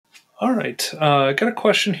All right. I got a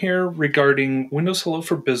question here regarding Windows Hello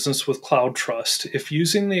for Business with Cloud Trust. If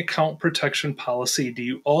using the account protection policy, do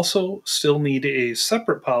you also still need a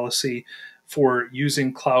separate policy for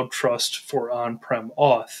using Cloud Trust for on-prem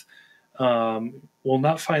auth? We'll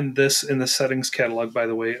not find this in the settings catalog, by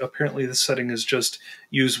the way. Apparently, the setting is just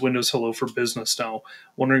use Windows Hello for Business now.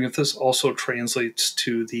 Wondering if this also translates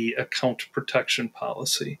to the account protection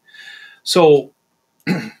policy. So,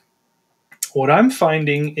 what I'm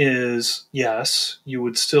finding is, yes, you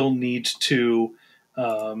would still need to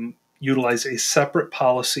utilize a separate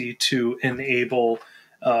policy to enable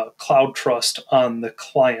Cloud Trust on the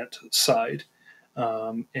client side.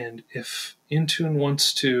 And if Intune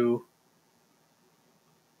wants to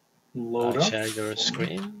load up share your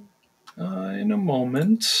screen in a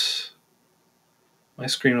moment, my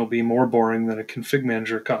screen will be more boring than a config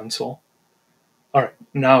manager console. All right,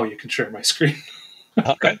 now you can share my screen.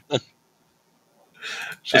 Okay.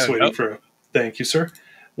 Just waiting for thank you, sir.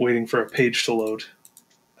 Waiting for a page to load.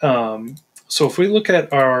 So if we look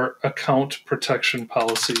at our account protection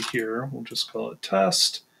policy here, we'll just call it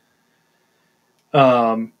test.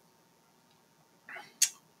 If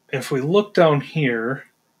we look down here,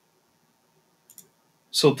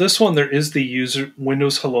 so this one, there is the user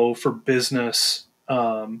Windows Hello for Business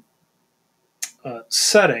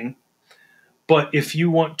setting. But if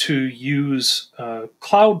you want to use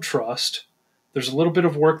Cloud Trust, there's a little bit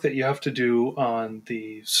of work that you have to do on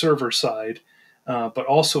the server side. But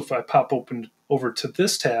also, if I pop over to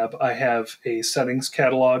this tab, I have a settings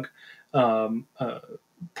catalog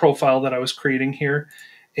profile that I was creating here.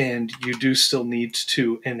 And you do still need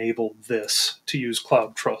to enable this to use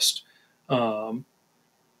Cloud Trust.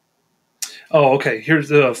 Oh, okay. Here's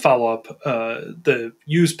the follow-up. The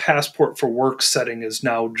use passport for work setting is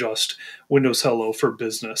now just Windows Hello for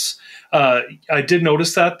Business. I did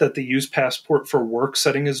notice that the use passport for work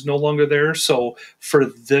setting is no longer there. So for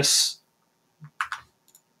this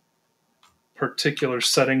particular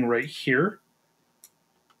setting right here,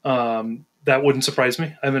 that wouldn't surprise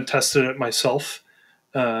me. I haven't tested it myself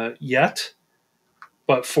yet.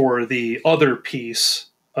 But for the other piece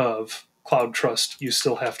of Cloud Trust, you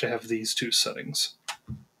still have to have these two settings,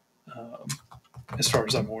 as far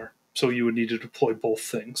as I'm aware. So you would need to deploy both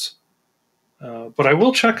things. But I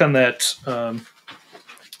will check on that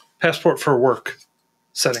passport for work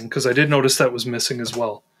setting, because I did notice that was missing as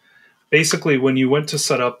well. Basically, when you went to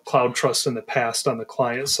set up Cloud Trust in the past on the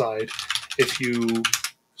client side, if you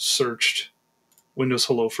searched Windows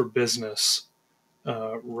Hello for Business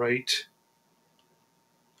right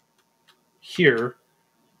here,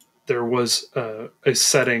 there was a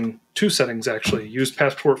setting, two settings actually, use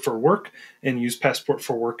passport for work and use passport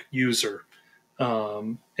for work user.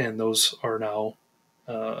 And those are now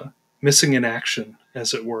missing in action,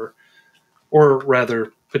 as it were, or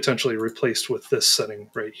rather potentially replaced with this setting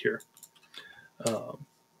right here. So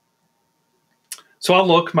I'll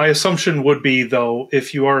look. My assumption would be, though,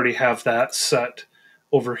 if you already have that set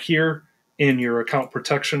over here in your account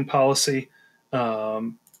protection policy,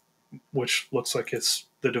 which looks like it's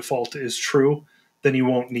the default is true, then you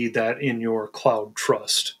won't need that in your Cloud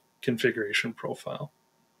Trust configuration profile.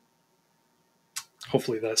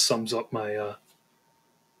 Hopefully that sums up my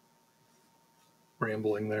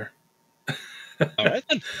rambling there. All right,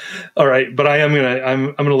 then. All right, but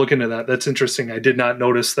I'm gonna look into that. That's interesting. I did not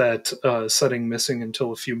notice that setting missing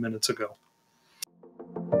until a few minutes ago.